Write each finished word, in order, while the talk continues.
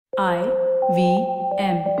IVM.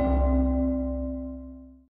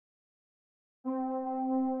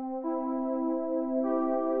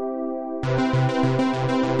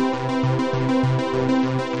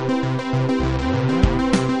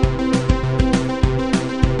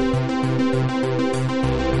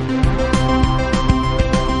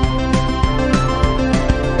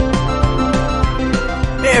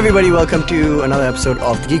 Hey everybody, welcome to another episode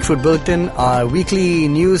of the Geek Fruit Bulletin, our weekly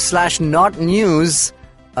news/not news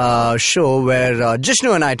show where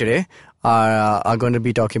Jishnu and I today are going to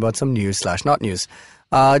be talking about some news/not news.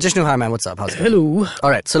 Jishnu, hi man, what's up? How's it? Hello. All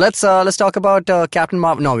right, so let's talk about Captain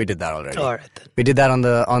Marvel. No, we did that already. All right then. We did that on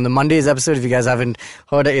the Monday's episode. If you guys haven't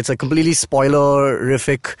heard it, it's a completely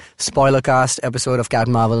spoilerific, spoiler-cast episode of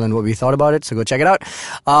Captain Marvel and what we thought about it. So go check it out.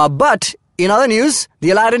 But in other news,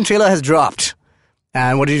 the Aladdin trailer has dropped.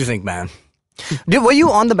 And what did you think, man? Were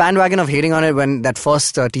you on the bandwagon of hating on it when that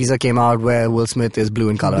first teaser came out where Will Smith is blue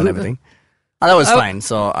in color and everything? That was fine,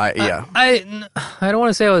 so yeah. I don't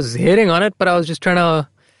want to say I was hating on it, but I was just trying to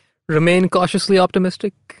remain cautiously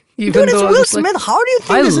optimistic. Even Dude, it's though Will Smith. How do you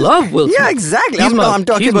think I this love is? Will Smith. Yeah, exactly. He's I'm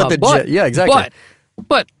talking he's about my the... butt. Yeah, exactly.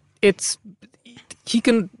 But it's... He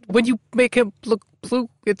can... When you make him look blue,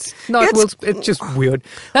 it's not Will Smith. It's just weird.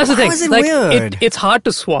 That's the thing. How is it weird? It's hard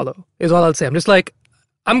to swallow, is all I'll say. I'm just like...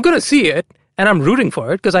 I'm going to see it, and I'm rooting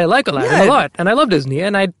for it, because I like Aladdin a lot, and I love Disney,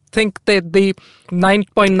 and I think that the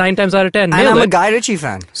 9.9 times out of 10 nailed And I'm it. a Guy Ritchie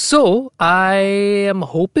fan. So, I am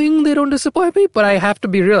hoping they don't disappoint me, but I have to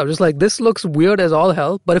be real. I'm just like, this looks weird as all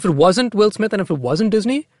hell, but if it wasn't Will Smith and if it wasn't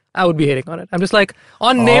Disney, I would be hating on it. I'm just like,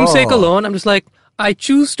 on namesake alone, I'm just like, I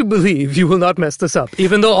choose to believe you will not mess this up,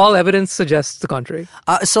 even though all evidence suggests the contrary.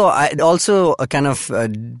 So I also kind of...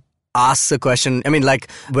 asks the question, I mean, like,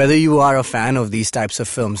 whether you are a fan of these types of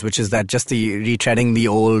films, which is that just the retreading the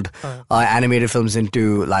old animated films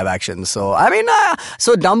into live action. So, I mean,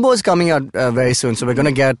 so Dumbo is coming out very soon. So we're going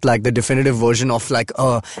to get, like, the definitive version of, like,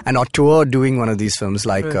 an auteur doing one of these films,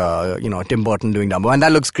 like, Tim Burton doing Dumbo. And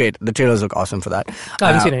that looks great. The trailers look awesome for that. I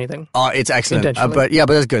haven't seen anything. It's excellent. But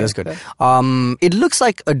that's good. That's good. Okay. It looks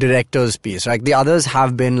like a director's piece, right? The others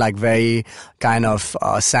have been, like, very kind of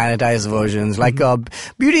sanitized versions. Like,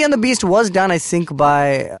 Beauty and the Beast was done, I think,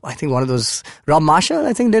 by one of those... Rob Marshall,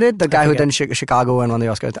 I think, did it. The guy who done Chicago and won the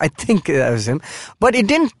Oscar. I think that was him. But it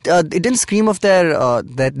didn't scream of their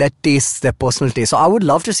tastes, their personal taste. So I would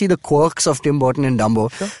love to see the quirks of Tim Burton and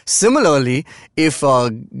Dumbo. Sure. Similarly, if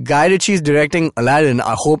Guy Ritchie is directing Aladdin,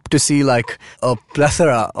 I hope to see like a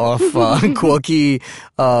plethora of quirky,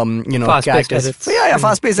 fast-paced characters. edits. Yeah,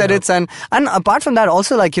 fast-paced edits. And apart from that,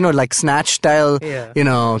 also like, like Snatch style,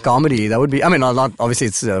 comedy. That would be... I mean, not obviously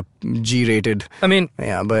it's G-rated. I mean,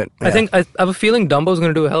 but I think I have a feeling Dumbo's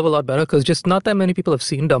going to do a hell of a lot better because just not that many people have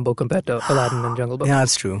seen Dumbo compared to Aladdin and Jungle Book. Yeah,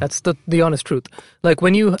 that's true. That's the honest truth. Like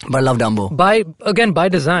when you... But I love Dumbo. By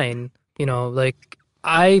design, like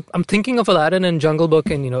I'm thinking of Aladdin and Jungle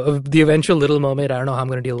Book and, of the eventual Little Mermaid. I don't know how I'm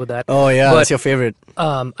going to deal with that. Oh yeah, but, that's your favorite.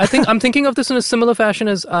 I'm thinking of this in a similar fashion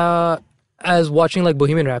as watching like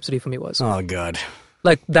Bohemian Rhapsody for me was. Oh god.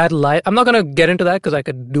 Like that live... I'm not going to get into that because I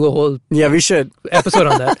could do a whole... Yeah, we should. ...episode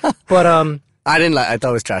on that. But... I didn't like... I thought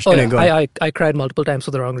it was trash. Oh, yeah. I cried multiple times for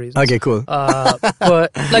the wrong reasons. Okay, cool. But,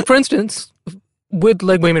 like, for instance, with,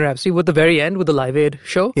 like, Bohemian Rhapsody, with the very end, with the Live Aid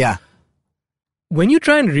show... Yeah. When you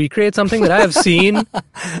try and recreate something that I have seen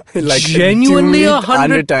like genuinely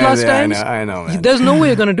 100 plus times... I know, man. There's no way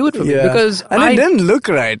you're going to do it for me because And it didn't look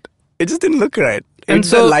right. It just didn't look right. And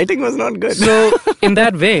the lighting was not good. So, in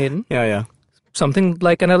that vein... Yeah. Something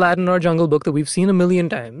like an Aladdin or Jungle Book that we've seen a million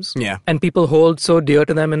times. Yeah. And people hold so dear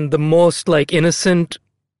to them in the most like innocent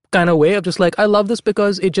kind of way of just like, I love this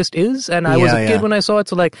because it just is. And I was a kid when I saw it.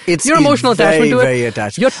 So like, your emotional attachment to it. Very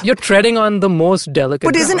attached. You're treading on the most delicate.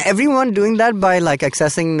 But isn't everyone doing that by like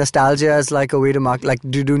accessing nostalgia as like a way to mark, like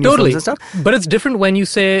do new films and stuff? But it's different when you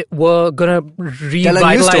say we're going to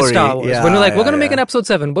revitalize Star Wars. Yeah, when we're like, we're going to make an episode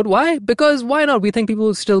 7. But why? Because why not? We think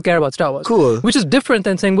people still care about Star Wars. Cool. Which is different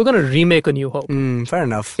than saying we're going to remake A New Hope. Fair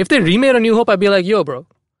enough. If they remade A New Hope, I'd be like, yo, bro.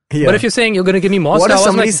 Yeah. But if you're saying you're going to give me more Star Wars... What if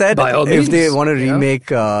somebody said by all if means, they want to remake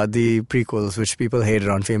the prequels, which people hated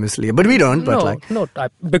on famously. But we don't,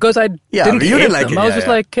 because I didn't you hate didn't like them. it. I was just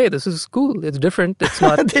like, hey, this is cool. It's different. It's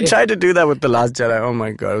not... They tried to do that with The Last Jedi. Oh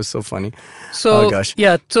my god, it was so funny. So, oh gosh.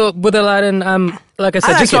 Yeah, so with Aladdin, like I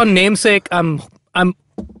said, just on namesake, I'm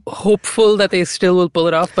hopeful that they still will pull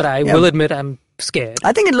it off, but I will admit I'm scared.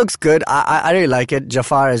 I think it looks good. I really like it.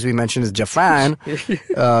 Jafar, as we mentioned, is Jafan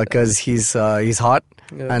because he's hot,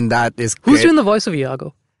 and that is great. Who's doing the voice of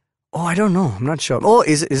Iago? Oh, I don't know. I'm not sure. Oh,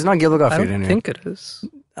 is it not Gilbert Gottfried? I don't think it is.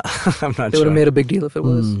 I'm not They would sure. have made a big deal if it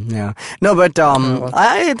was. Yeah. No, but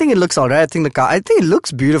I think it looks alright. I think it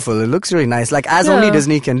looks beautiful. It looks really nice. Like as only Yeah.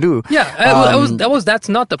 Disney can do. Yeah, that's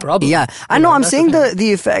not the problem. Yeah, I know. I'm that's saying the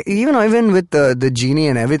the effect, even with the genie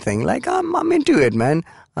and everything. Like I'm into it, man.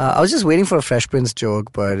 I was just waiting for a Fresh Prince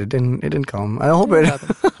joke, but it didn't come. I hope it.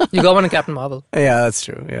 You got one in Captain Marvel. Yeah, that's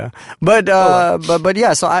true. Yeah, but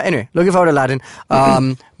yeah. So anyway, looking forward to Aladdin.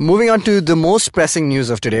 Moving on to the most pressing news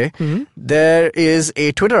of today, there is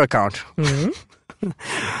a Twitter account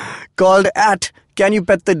called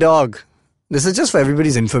 @CanYouPetTheDog. This is just for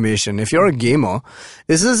everybody's information. If you're a gamer,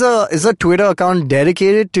 this is a Twitter account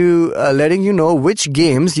dedicated to letting you know which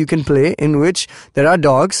games you can play in which there are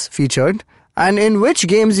dogs featured, and in which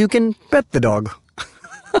games you can pet the dog.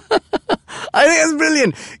 I think it's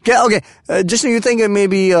brilliant. Okay, just you think it may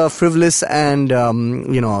be frivolous and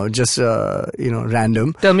just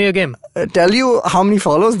random. Tell me a game. Tell you how many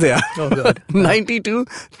followers there are. Oh, God.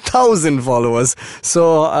 92,000 followers.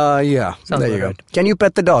 So yeah, Sounds there you about go. right. Can you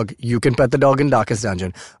pet the dog? You can pet the dog in Darkest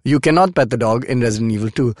Dungeon. You cannot pet the dog in Resident Evil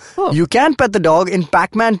 2. Oh. You can pet the dog in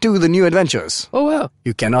Pac-Man 2: The New Adventures. Oh, wow.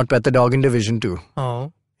 You cannot pet the dog in Division 2.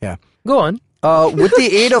 Oh. Yeah. Go on. With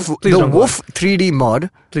the aid of Please the don't go Woof 3D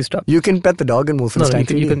mod, Please stop. you can pet the dog in No, Wolfenstein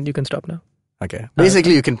 3D. you can stop now. Okay.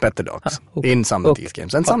 Basically, you can pet the dogs okay. in some of these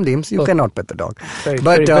games, and some games you cannot pet the dog. Very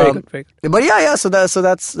But good. Very good. but yeah. So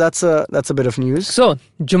that's a bit of news. So,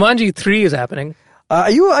 Jumanji 3 is happening.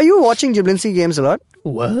 Are you watching Jablinski games a lot?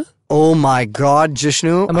 What? Oh my God,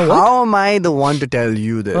 Jishnu! Am I what? How am I the one to tell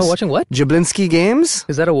you this? Am I watching what? Jablinski games?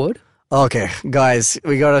 Is that a word? Okay, guys,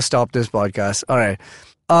 we gotta stop this podcast. All right.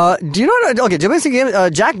 Do you know? Okay, Jablinski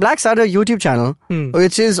games. Jack Black started a YouTube channel,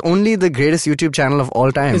 which is only the greatest YouTube channel of all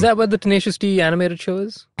time. Is that what the Tenacious D animated show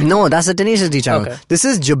is? No, that's the Tenacious D channel. Okay. This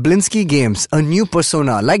is Jablinski Games, a new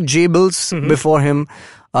persona, like Jables before him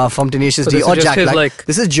from Tenacious So D this or is just Jack his, Black. like,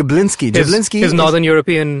 This is Jablinski. Jablinski His is- Northern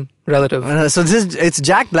European relative. so it's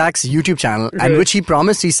Jack Black's YouTube channel, and Right. which he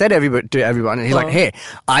promised. He said to everyone, and he's like, "Hey,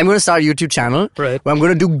 I'm going to start a YouTube channel. Right. Where I'm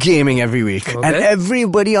going to do gaming every week." Okay. And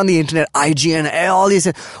everybody on the internet, IGN, all these,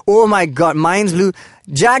 oh my God, minds blew.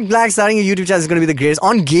 Jack Black starting a YouTube channel is going to be the greatest.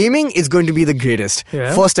 On gaming, it's going to be the greatest.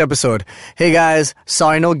 Yeah. First episode. Hey guys,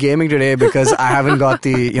 sorry no gaming today because I haven't got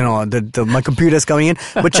my computer's coming in.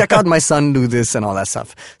 But check out my son do this and all that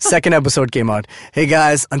stuff. Second episode came out. Hey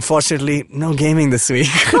guys, unfortunately, no gaming this week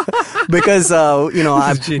because but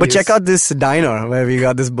genius. check out this diner where we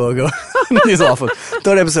got this burger. It's awful.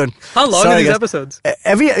 Third episode. How long Sorry, are these guys. episodes?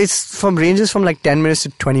 It's ranges from like 10 minutes to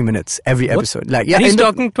 20 minutes every episode. Like yeah, And he's in the-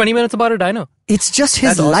 talking 20 minutes about a dino. it's just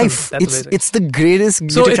his That's awesome. life. That's It's amazing. it's the greatest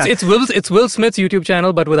So YouTube channel. it's Will Smith's YouTube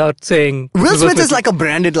channel, but without saying. Will Smith is like a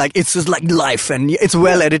branded, like it's just like life and it's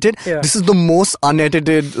well edited. Yeah. This is the most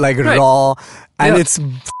unedited, like Right. raw, and Yeah. it's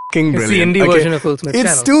fucking It's the brilliant. indie version of Will Smith's It's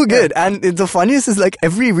channel. too good, and the funniest is like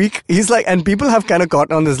every week he's like, and people have kind of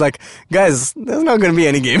caught on this, like, guys, there's not going to be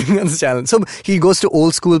any gaming on this channel. So he goes to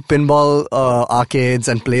old school pinball arcades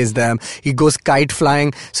and plays them. He goes kite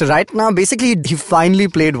flying. So right now, basically, he finally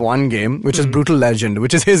played one game, which is Brutal Legend,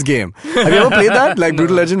 which is his game. Have you ever played that? Like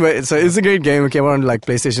Brutal Legend, so it's a great game. It came out on like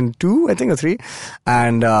PlayStation 2, I think, or 3,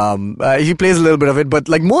 and he plays a little bit of it. But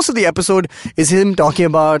like most of the episode is him talking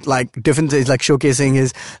about like different things, like showcasing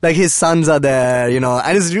his sons are there,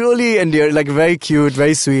 and it's really endearing, like very cute,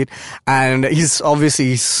 very sweet, and he's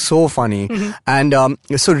obviously so funny. And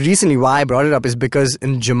so recently, why I brought it up is because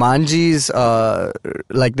in Jumanji's,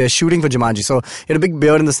 like they're shooting for Jumanji, so he had a big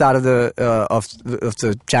beard in the start of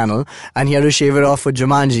the channel, and he had to shave it off for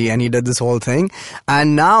Jumanji, and he did this whole thing,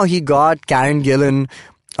 and now he got Karen Gillan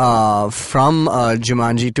from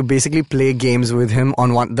Jumanji to basically play games with him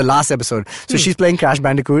on the last episode. So she's playing Crash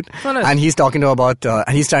Bandicoot, Oh, nice. and he's talking to her about, and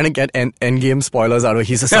he's trying to get end game spoilers out of her.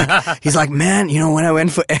 He's just like, he's like, man, when I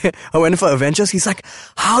went for Avengers, he's like,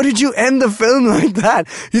 how did you end the film like that?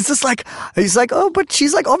 He's like, oh, but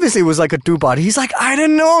she's like, obviously it was like a 2-part. He's like, I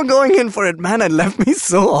didn't know going in for it, man. It left me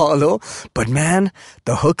so hollow. But man,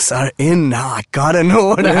 the hooks are in now. I gotta know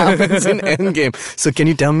what happens in Endgame. So can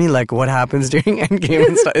you tell me like what happens during Endgame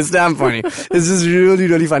and stuff? It's damn funny. It's just really,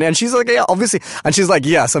 really funny. And she's like, yeah, obviously. And she's like,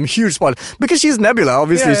 yeah, some huge spoiler. Because she's Nebula,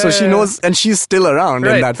 obviously. So she knows, and she's still around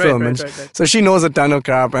in that film. And so she knows a ton of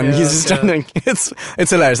crap. And he's just trying to, it's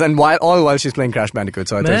hilarious. And while she's playing Crash Bandicoot.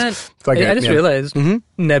 So I think Man, it's quite great. I just Yeah. realized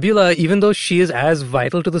Nebula, even though she is as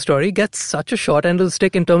vital to the story, gets such a short end of the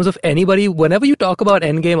stick in terms of anybody. Whenever you talk about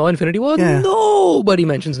Endgame or Infinity War, nobody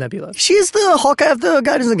mentions Nebula. She's the Hawkeye of the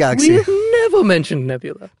Guardians of the Galaxy. We've never mentioned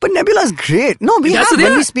Nebula. But Nebula's great. No, That's the when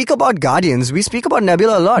thing. we speak about Guardians, we speak about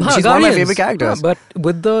Nebula a lot. She's one of my Guardians. favorite characters. But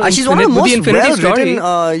with the And she's one of the with the most Infinity well-written,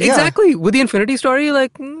 story, exactly. With the Infinity story,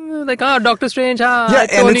 like like Doctor Strange, Yeah, and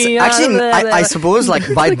Tony, it's actually, I suppose, like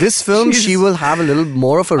by this film, she's- she will have a little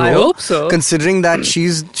more of a role. I hope so. Considering that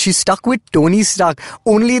she's stuck with Tony Stark,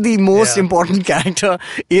 only the most Yeah. important character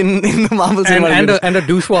in the Marvel and Cinematic Universe. a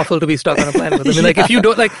douche waffle to be stuck on a planet with. I mean, like if you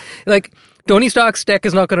don't like Tony Stark's tech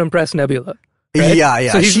is not going to impress Nebula. Right?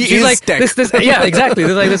 Yeah. So She she's is like tech. this. Yeah, exactly.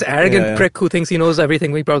 There's like this arrogant Yeah. prick who thinks he knows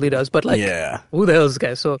everything. He probably does, but like, Yeah. who the hell is this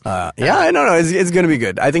guy? So Yeah, I don't know. It's going to be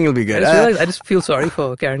good. I think it'll be good. I just feel sorry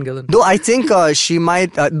for Karen Gillan. Though I think she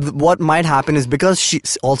might, what might happen is because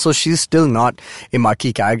she's still not a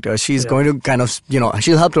marquee character. She's going to kind of,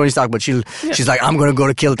 she'll help Tony Stark, but she's like, I'm going to go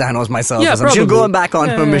to kill Thanos myself. Yeah, or something. She'll go probably. back on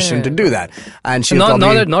her mission to do that, and she'll Not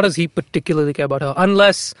probably not does he particularly care about her,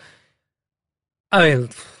 unless, I mean,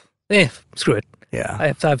 screw it. yeah. I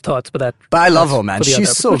have thoughts, but But I love that's her, man. for the She's other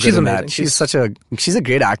so episode. good She's in amazing. that. She's a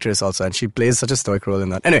great actress also, and she plays such a stoic role in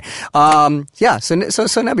that. Anyway, yeah. So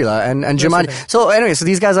Nebula and Jumanji. okay. So anyway, so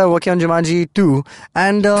these guys are working on Jumanji 2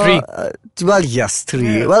 and 3. Well, yes,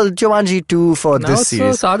 3. Yeah. Well, Jumanji 2 for Now this it's a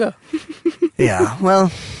series. saga. Yeah.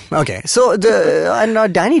 Well, okay. So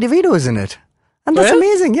Danny DeVito is in it, and that's Well?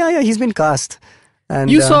 amazing. Yeah, he's been cast. And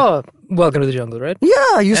You saw Welcome to the Jungle, right?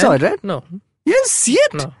 Yeah, you saw it, right? No. You didn't see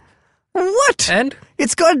it? No. What? And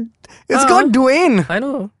It's got Dwayne. I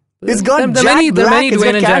know. It's got there are Jack many, there are Black. many It's Dwayne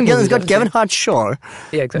got and Karen Jack Gillan. It's movies got I Kevin haven't Hart. Sure.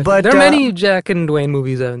 seen. Yeah, exactly. But, there are many Jack and Dwayne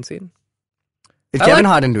movies I haven't seen. It's I Kevin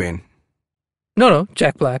like- Hart and Dwayne. No,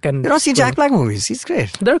 Jack Black and. You don't see Jack Black movies. He's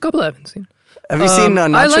great. There are a couple I haven't seen. Have you seen I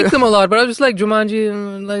Nacho, like them a lot, but I was just like Jumanji.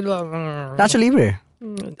 Nacho Libre?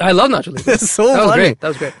 I love Nacho Libre. It's so That was funny. great. That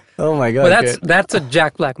was great. Oh my god. But great. that's a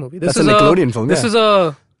Jack Black movie. This That's is a Nickelodeon film, This yeah. is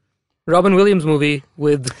a Robin Williams movie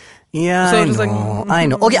with. Yeah, So I it's know. like- I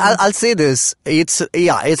know. Okay, I'll say this. It's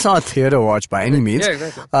not a theater watch by any means. Yeah,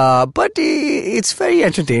 exactly. But it's very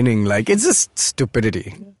entertaining. Like it's just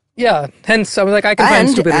stupidity. Yeah, hence I was like, I can find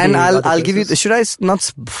stupidity. And in other I'll give you. places. Should I not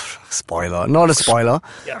spoiler? Not a spoiler.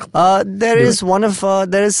 Yeah. There is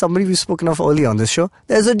somebody we've spoken of earlier on this show.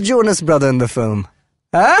 There's a Jonas brother in the film.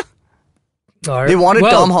 Huh? All right. They wanted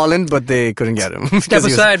Well, Tom Holland, but they couldn't get him. Step Because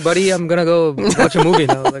he was- aside, buddy. I'm gonna go watch a movie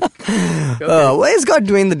now. Like, well, it's got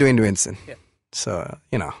Dwayne the Dwayne. Yeah. So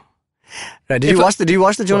Right? Did you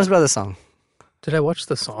watch the Jonas Brothers song? did I watch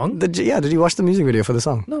the song? Did you watch the music video for the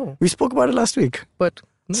song? No, We spoke about it last week. but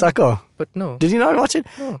no, Sucker. but no. Did you not watch it?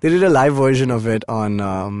 No. They did a live version of it on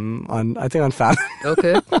I think on Fallon.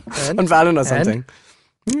 Okay. And? on Fallon or And? something.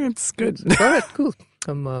 Yeah, it's good. All right, cool.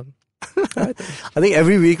 All right, then. I think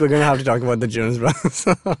every week we're going to have to talk about the Jonas Brothers.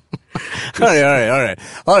 all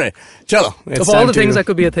right. Chalo. It's Of all time the to- things that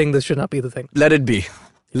could be a thing, this should not be the thing. Let it be.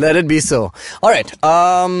 Let it be so. All right.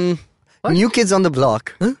 New Kids on the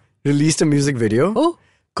Block released a music video Oh.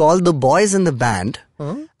 called The Boys in the Band.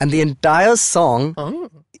 And the entire song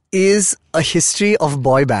is a history of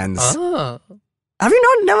boy bands. Ah. Have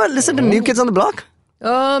you never listened to New Kids on the Block?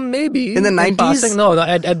 Maybe. In the 90s? passing. No,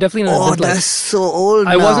 I definitely not. Oh, But, like, that's so old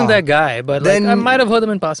I now. wasn't that guy, but like, Then- I might have heard them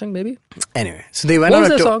in passing, maybe. Anyway, so they went What on was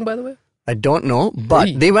a their tour. song, by the way? I don't know, but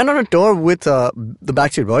Hey. they went on a tour with the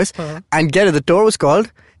Backstreet Boys. And get it, the tour was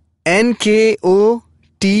called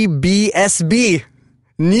NKOTBSB.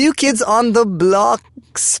 New Kids on the Block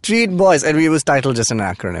Street Boys. And it was titled just an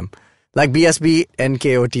acronym. Like BSB,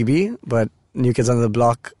 NKOTB, but New Kids on the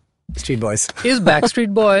Block Street Boys. Is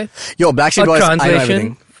Backstreet Boy Yo, Backstreet a Boys, I know translation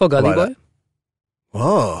everything. for Gully about Boy? it.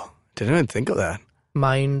 Whoa, didn't even think of that.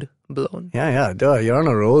 Mind blown. Yeah, duh, you're on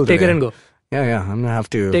a roll today. Take it and go. Yeah, I'm gonna have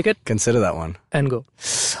to Take it. consider that one. And go.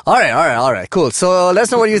 All right, cool. So let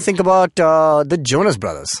us know what you think about the Jonas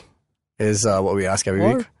Brothers. Is what we ask every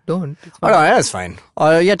Or week. don't. It's All fine. right, that's fine.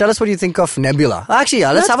 Yeah, tell us what you think of Nebula. Actually,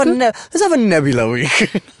 let's have let's have a Nebula week.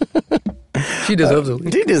 She deserves a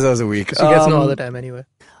week. She deserves a week. She gets no all the time anyway.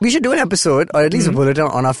 We should do an episode, or at least a bulletin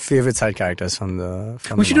on our favorite side characters from the.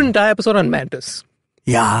 We should do an entire episode on Mantis.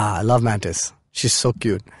 Yeah, I love Mantis. She's so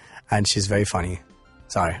cute, and she's very funny.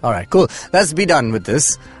 Sorry. All right, cool. Let's be done with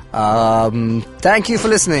this. Thank you for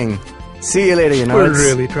listening. See you later, you nerds. We're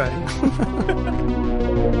really trying.